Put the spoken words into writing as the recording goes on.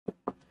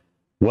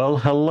Well,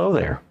 hello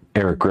there.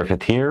 Eric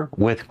Griffith here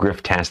with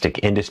Grifftastic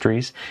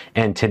Industries,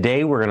 and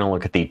today we're going to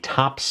look at the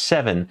top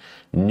 7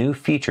 new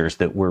features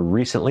that were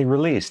recently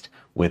released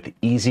with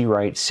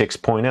EZWrite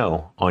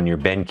 6.0 on your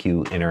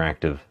BenQ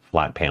interactive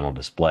flat panel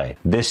display.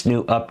 This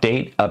new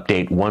update,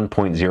 update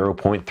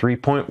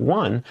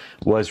 1.0.3.1,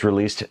 was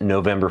released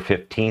November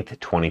 15th,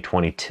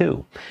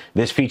 2022.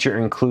 This feature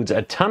includes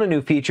a ton of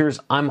new features.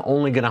 I'm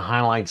only going to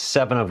highlight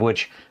 7 of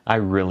which I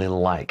really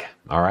like.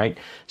 All right,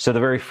 so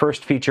the very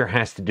first feature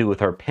has to do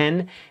with our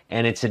pen,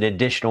 and it's an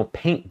additional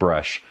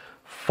paintbrush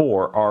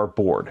for our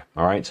board.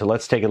 All right, so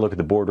let's take a look at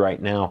the board right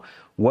now.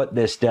 What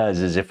this does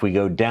is if we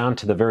go down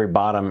to the very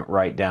bottom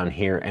right down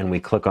here and we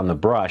click on the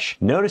brush,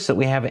 notice that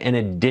we have an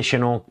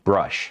additional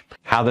brush.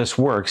 How this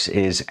works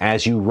is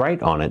as you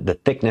write on it, the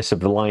thickness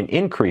of the line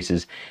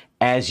increases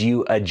as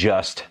you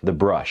adjust the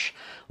brush.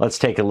 Let's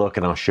take a look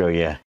and I'll show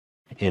you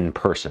in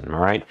person. All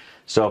right,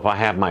 so if I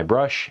have my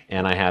brush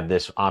and I have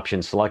this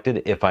option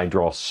selected, if I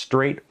draw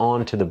straight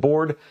onto the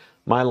board,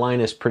 my line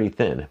is pretty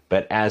thin,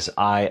 but as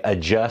I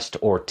adjust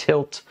or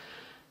tilt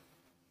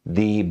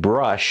the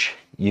brush,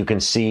 you can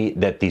see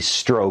that the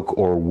stroke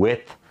or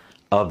width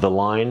of the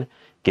line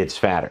gets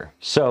fatter.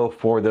 So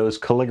for those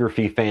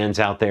calligraphy fans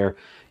out there,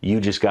 you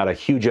just got a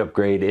huge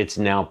upgrade. It's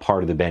now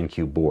part of the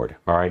BenQ board.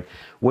 All right,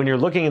 when you're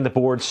looking at the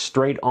board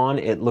straight on,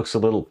 it looks a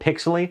little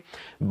pixely,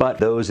 but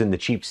those in the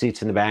cheap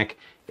seats in the back,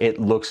 it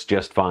looks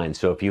just fine.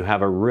 So if you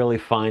have a really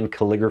fine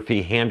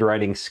calligraphy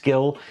handwriting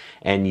skill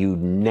and you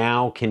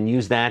now can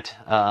use that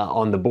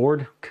on the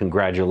board,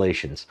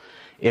 congratulations.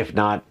 If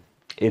not,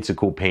 it's a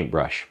cool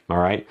paintbrush. All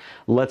right,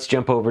 let's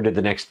jump over to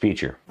the next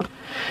feature.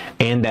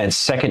 And that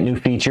second new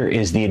feature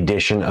is the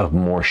addition of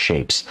more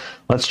shapes.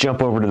 Let's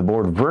jump over to the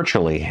board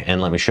virtually and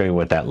let me show you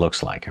what that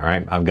looks like. All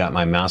right, I've got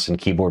my mouse and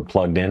keyboard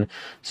plugged in,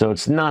 so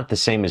it's not the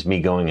same as me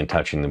going and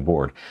touching the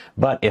board.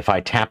 But if I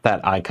tap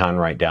that icon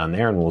right down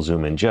there, and we'll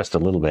zoom in just a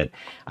little bit,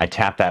 I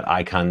tap that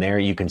icon there,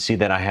 you can see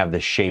that I have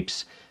the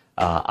shapes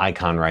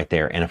icon right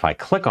there. And if I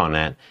click on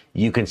that,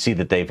 you can see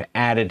that they've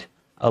added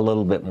a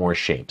little bit more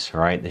shapes. All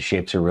right, the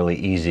shapes are really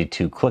easy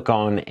to click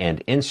on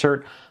and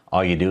insert.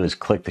 All you do is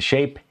click the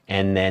shape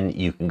and then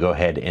you can go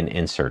ahead and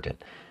insert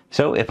it.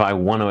 So if I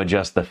want to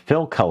adjust the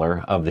fill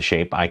color of the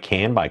shape, I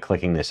can by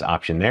clicking this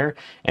option there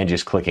and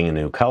just clicking a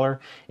new color.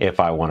 If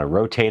I want to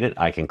rotate it,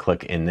 I can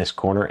click in this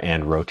corner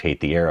and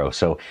rotate the arrow.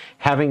 So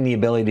having the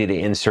ability to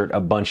insert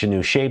a bunch of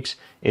new shapes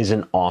is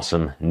an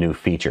awesome new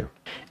feature.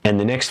 And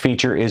the next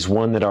feature is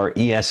one that our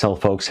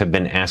ESL folks have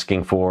been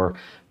asking for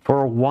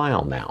a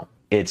while now.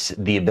 It's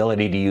the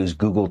ability to use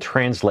Google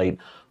Translate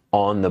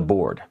on the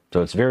board.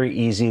 So it's very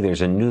easy. There's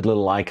a new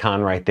little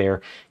icon right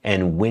there,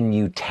 and when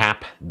you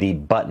tap the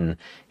button,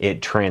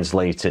 it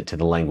translates it to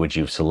the language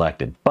you've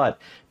selected.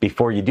 But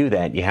before you do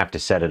that, you have to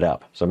set it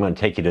up. So I'm going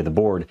to take you to the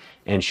board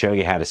and show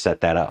you how to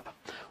set that up.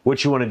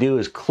 What you want to do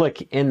is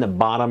click in the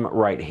bottom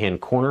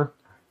right-hand corner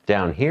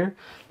down here.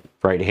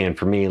 Right hand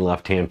for me,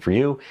 left hand for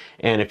you.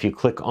 And if you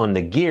click on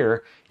the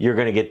gear, you're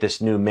going to get this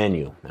new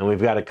menu. And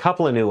we've got a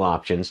couple of new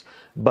options,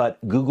 but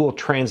Google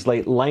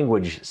Translate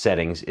language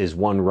settings is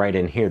one right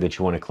in here that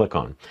you want to click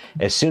on.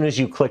 As soon as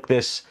you click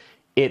this,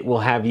 it will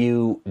have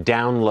you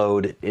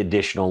download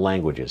additional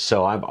languages.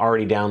 So I've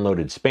already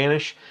downloaded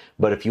Spanish,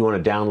 but if you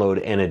want to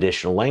download an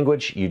additional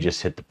language, you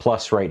just hit the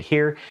plus right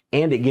here,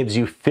 and it gives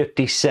you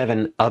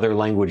 57 other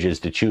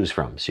languages to choose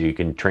from. So you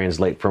can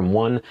translate from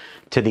one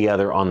to the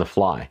other on the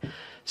fly.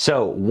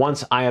 So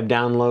once I have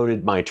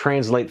downloaded my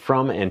translate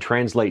from and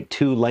translate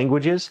to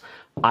languages,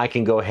 I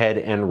can go ahead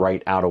and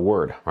write out a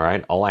word. All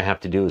right, all I have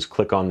to do is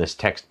click on this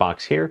text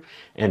box here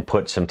and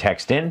put some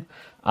text in.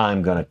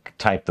 I'm going to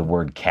type the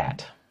word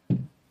cat.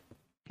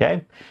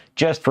 Okay,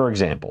 just for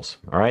examples.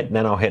 All right,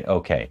 then I'll hit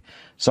OK.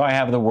 So I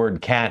have the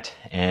word cat,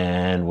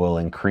 and we'll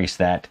increase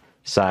that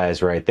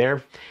size right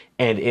there.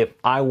 And if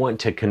I want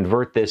to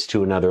convert this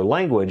to another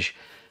language,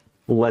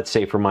 let's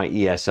say for my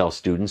ESL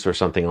students or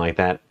something like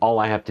that, all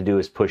I have to do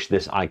is push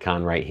this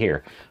icon right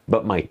here.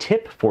 But my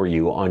tip for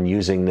you on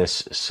using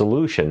this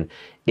solution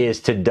is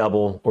to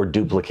double or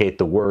duplicate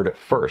the word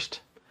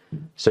first.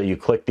 So you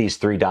click these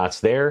 3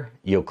 dots there,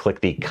 you'll click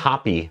the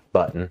copy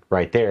button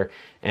right there,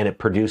 and it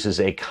produces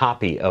a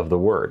copy of the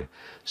word.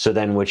 So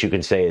then what you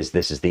can say is,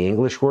 this is the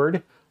English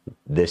word,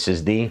 this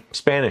is the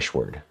Spanish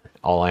word.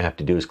 All I have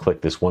to do is click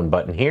this one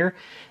button here,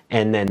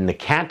 and then the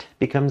cat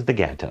becomes the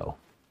gato.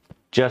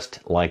 Just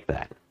like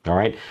that. All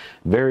right,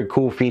 very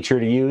cool feature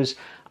to use.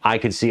 I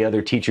could see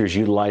other teachers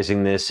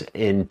utilizing this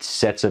in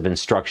sets of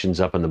instructions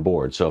up on the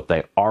board. So if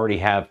they already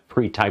have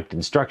pre-typed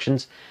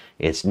instructions,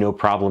 it's no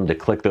problem to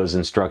click those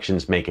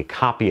instructions, make a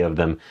copy of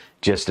them,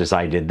 just as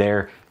I did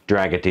there,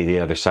 drag it to the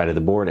other side of the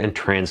board, and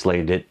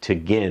translate it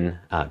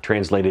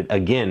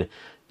again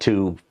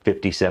to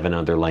 57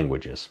 other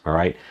languages. All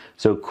right,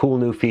 so cool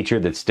new feature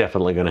that's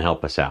definitely going to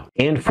help us out.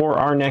 And for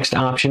our next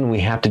option,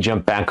 we have to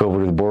jump back over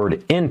to the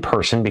board in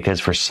person, because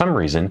for some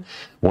reason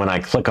when I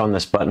click on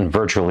this button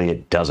virtually,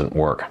 it doesn't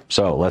work.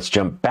 So let's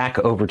jump back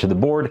over to the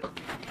board.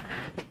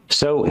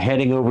 So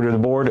heading over to the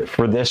board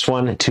for this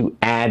one, to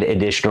add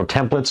additional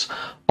templates,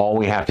 All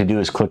we have to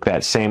do is click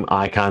that same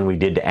icon we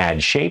did to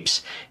add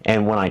shapes,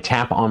 and when I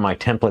tap on my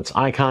templates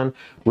icon,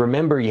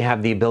 remember you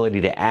have the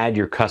ability to add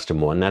your custom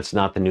one. That's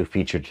not the new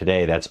feature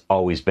today, that's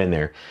always been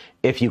there.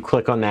 If you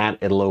click on that,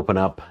 it'll open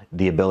up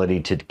the ability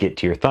to get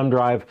to your thumb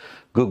drive,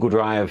 Google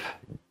Drive,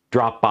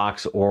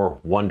 Dropbox, or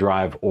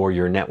OneDrive, or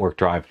your network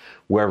drive,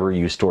 wherever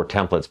you store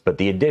templates. But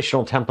the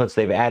additional templates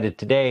they've added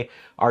today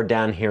are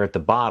down here at the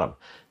bottom.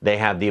 They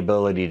have the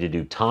ability to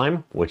do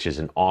time, which is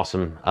an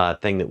awesome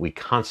thing that we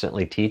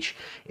constantly teach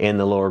in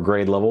the lower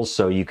grade levels.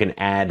 So you can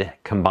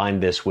combine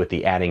this with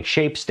the adding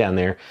shapes down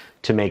there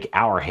to make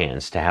hour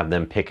hands, to have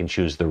them pick and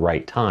choose the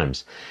right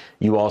times.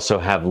 You also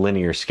have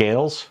linear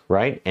scales,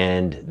 right?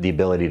 And the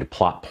ability to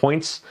plot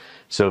points.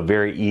 So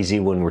very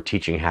easy when we're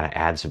teaching how to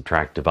add,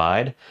 subtract,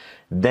 divide.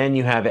 Then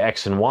you have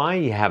X and Y,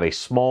 you have a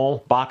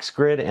small box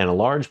grid and a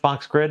large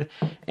box grid.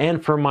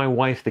 And for my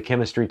wife, the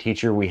chemistry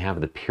teacher, we have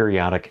the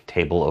periodic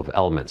table of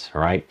elements, all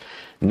right?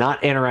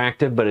 Not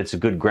interactive, but it's a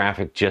good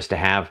graphic just to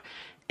have.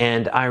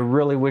 And I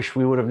really wish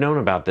we would have known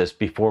about this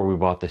before we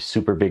bought this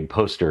super big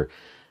poster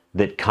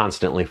that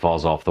constantly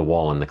falls off the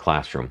wall in the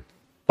classroom.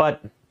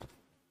 But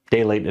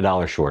day late and a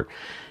dollar short.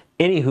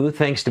 Anywho,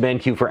 thanks to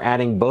BenQ for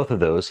adding both of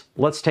those.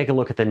 Let's take a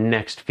look at the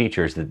next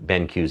features that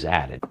BenQ's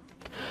added.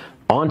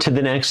 On to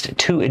the next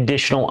two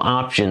additional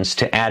options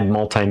to add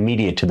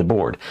multimedia to the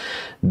board.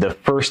 The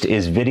first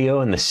is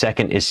video and the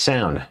second is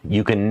sound.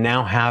 You can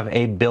now have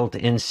a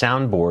built-in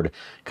soundboard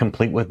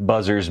complete with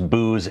buzzers,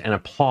 boos, and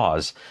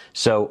applause.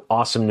 So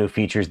awesome new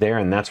features there,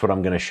 and that's what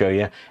I'm going to show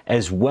you,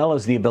 as well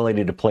as the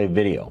ability to play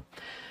video.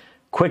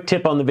 Quick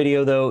tip on the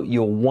video though,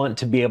 you'll want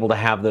to be able to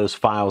have those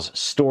files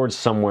stored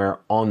somewhere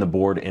on the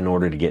board in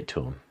order to get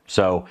to them.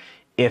 So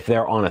if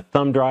they're on a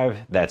thumb drive,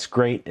 that's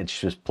great. It's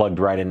just plugged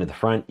right into the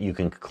front. You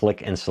can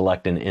click and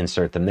select and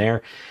insert them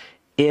there.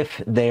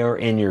 If they are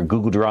in your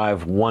Google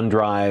Drive,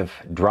 OneDrive,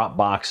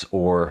 Dropbox,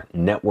 or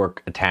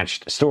network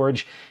attached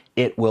storage,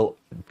 it will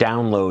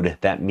download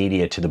that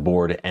media to the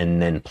board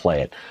and then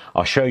play it.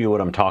 I'll show you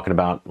what I'm talking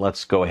about.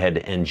 Let's go ahead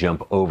and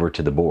jump over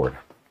to the board.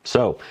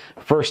 So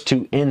first,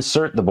 to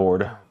insert the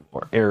board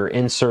or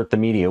insert the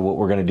media, what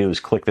we're going to do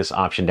is click this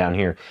option down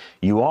here.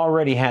 You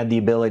already had the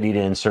ability to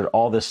insert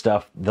all this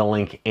stuff, the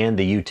link and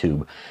the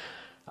YouTube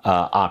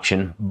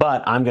option,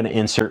 but I'm going to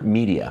insert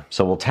media.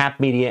 So we'll tap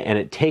media and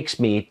it takes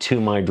me to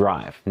my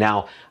drive.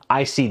 Now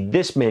I see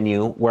this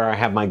menu where I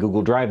have my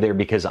Google Drive there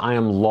because I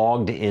am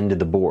logged into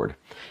the board.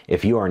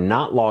 If you are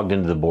not logged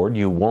into the board,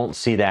 you won't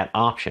see that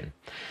option.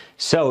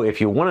 So if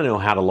you want to know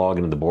how to log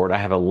into the board, I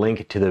have a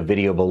link to the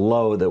video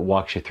below that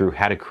walks you through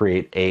how to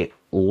create a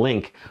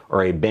link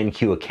or a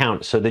BenQ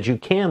account so that you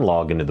can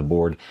log into the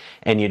board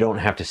and you don't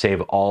have to save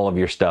all of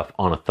your stuff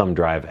on a thumb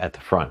drive at the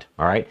front.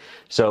 All right,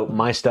 so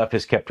my stuff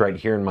is kept right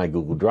here in my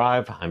Google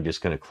Drive. I'm just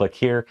going to click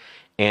here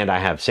and I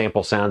have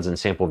sample sounds and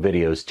sample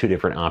videos, two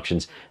different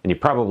options, and you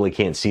probably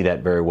can't see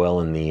that very well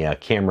in the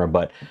camera,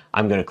 but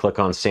I'm going to click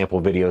on sample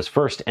videos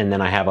first, and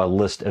then I have a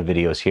list of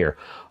videos here.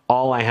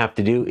 All I have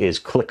to do is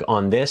click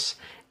on this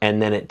and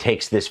then it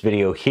takes this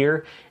video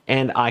here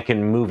and I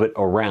can move it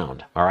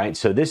around. All right,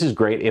 so this is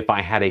great if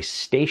I had a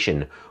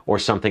station or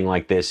something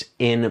like this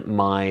in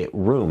my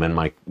room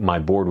and my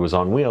board was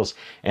on wheels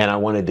and I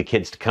wanted the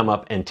kids to come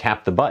up and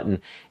tap the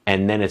button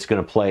and then it's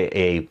going to play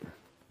a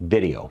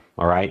video.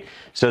 All right,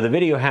 so the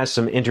video has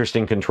some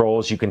interesting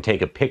controls. You can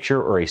take a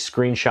picture or a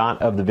screenshot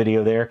of the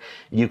video there.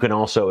 You can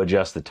also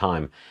adjust the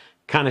time.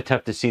 Kind of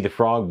tough to see the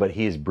frog, but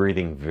he is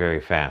breathing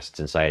very fast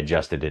since I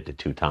adjusted it to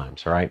 2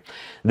 times, all right?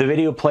 The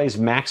video plays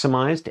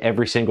maximized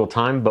every single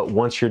time, but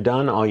once you're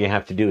done, all you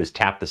have to do is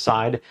tap the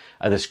side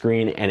of the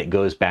screen and it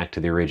goes back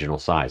to the original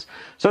size.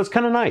 So it's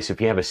kind of nice.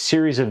 If you have a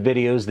series of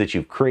videos that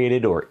you've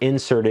created or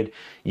inserted,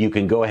 you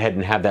can go ahead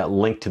and have that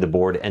link to the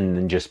board and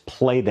then just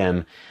play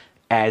them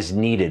as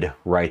needed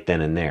right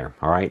then and there,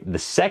 all right? The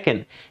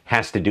second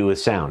has to do with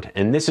sound,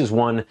 and this is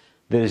one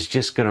that is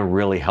just going to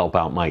really help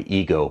out my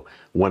ego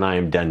when I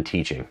am done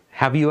teaching.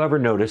 Have you ever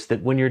noticed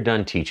that when you're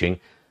done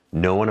teaching,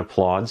 no one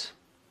applauds?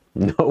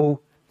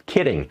 No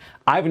kidding.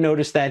 I've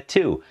noticed that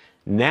too.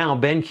 Now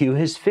BenQ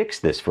has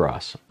fixed this for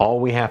us. All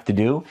we have to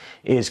do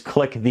is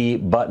click the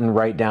button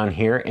right down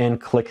here and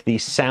click the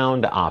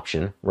sound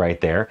option right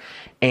there.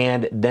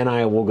 And then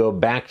I will go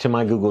back to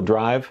my Google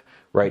Drive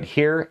right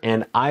here,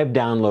 and I've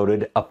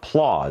downloaded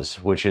Applause,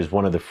 which is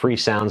one of the free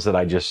sounds that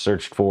I just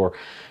searched for.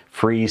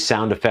 Free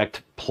sound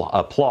effect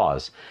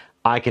applause.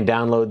 I can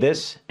download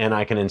this and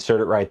I can insert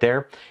it right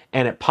there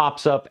and it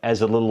pops up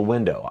as a little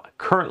window.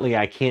 Currently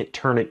I can't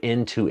turn it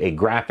into a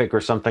graphic or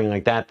something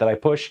like that I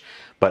push,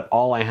 but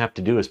all I have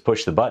to do is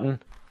push the button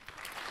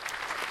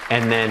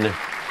and then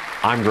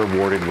I'm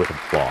rewarded with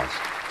applause.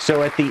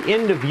 So at the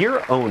end of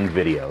your own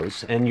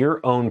videos and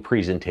your own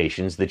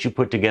presentations that you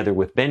put together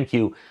with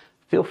BenQ,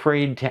 feel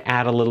free to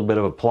add a little bit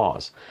of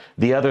applause.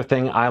 The other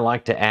thing I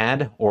like to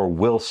add, or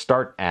will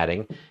start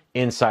adding,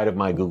 inside of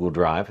my Google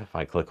Drive, if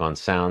I click on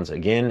sounds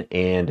again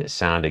and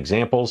sound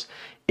examples,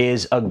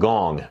 is a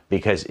gong,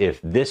 because if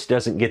this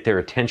doesn't get their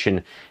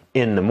attention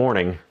in the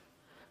morning,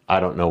 I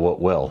don't know what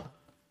will.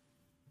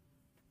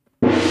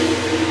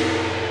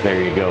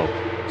 There you go.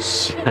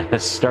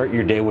 Start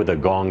your day with a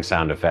gong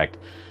sound effect.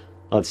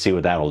 Let's see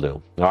what that'll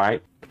do. All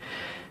right.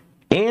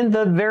 And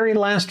the very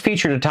last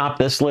feature to top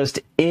this list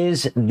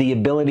is the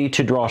ability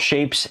to draw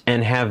shapes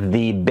and have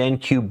the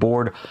BenQ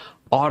board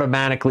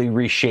automatically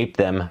reshape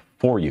them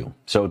for you.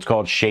 So it's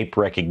called shape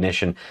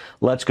recognition.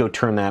 Let's go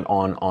turn that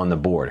on the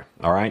board.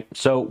 All right.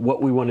 So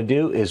what we want to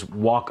do is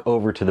walk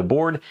over to the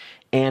board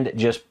and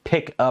just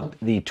pick up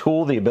the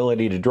tool, the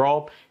ability to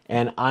draw,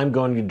 and I'm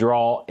going to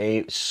draw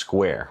a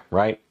square,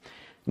 right?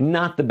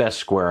 Not the best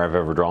square I've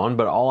ever drawn,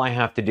 but all I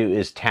have to do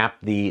is tap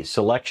the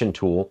selection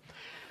tool,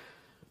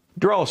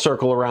 draw a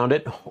circle around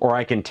it, or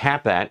I can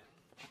tap that.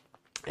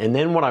 And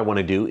then what I want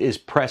to do is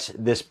press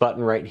this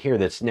button right here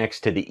that's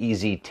next to the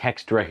Easy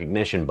Text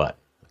Recognition button.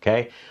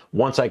 Okay.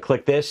 Once I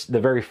click this, the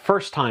very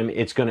first time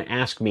it's going to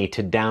ask me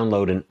to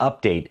download an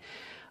update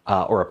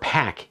or a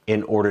pack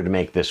in order to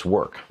make this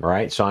work. All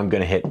right. So I'm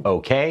going to hit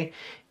OK.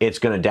 It's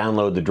going to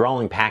download the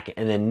drawing pack,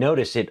 and then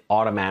notice it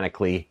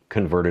automatically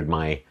converted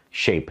my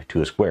shape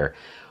to a square.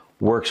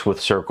 Works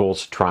with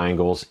circles,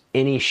 triangles,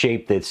 any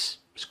shape that's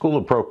school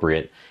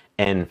appropriate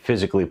and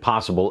physically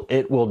possible.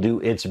 It will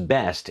do its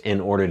best in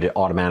order to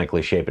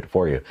automatically shape it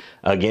for you.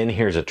 Again,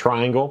 here's a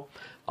triangle.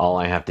 All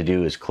I have to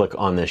do is click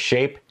on this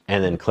shape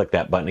and then click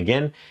that button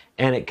again,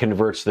 and it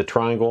converts the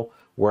triangle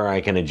where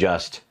I can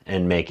adjust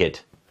and make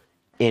it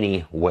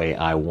any way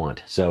I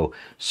want. So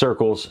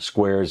circles,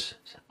 squares,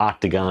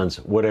 octagons,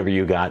 whatever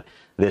you got,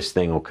 this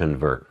thing will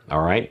convert.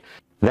 All right.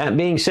 That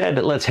being said,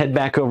 let's head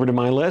back over to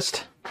my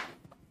list.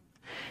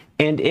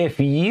 And if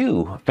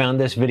you found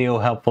this video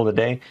helpful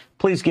today,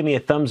 please give me a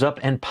thumbs up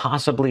and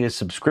possibly a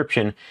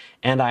subscription.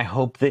 And I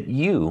hope that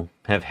you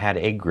have had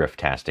a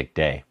Grifftastic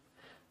day.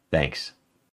 Thanks.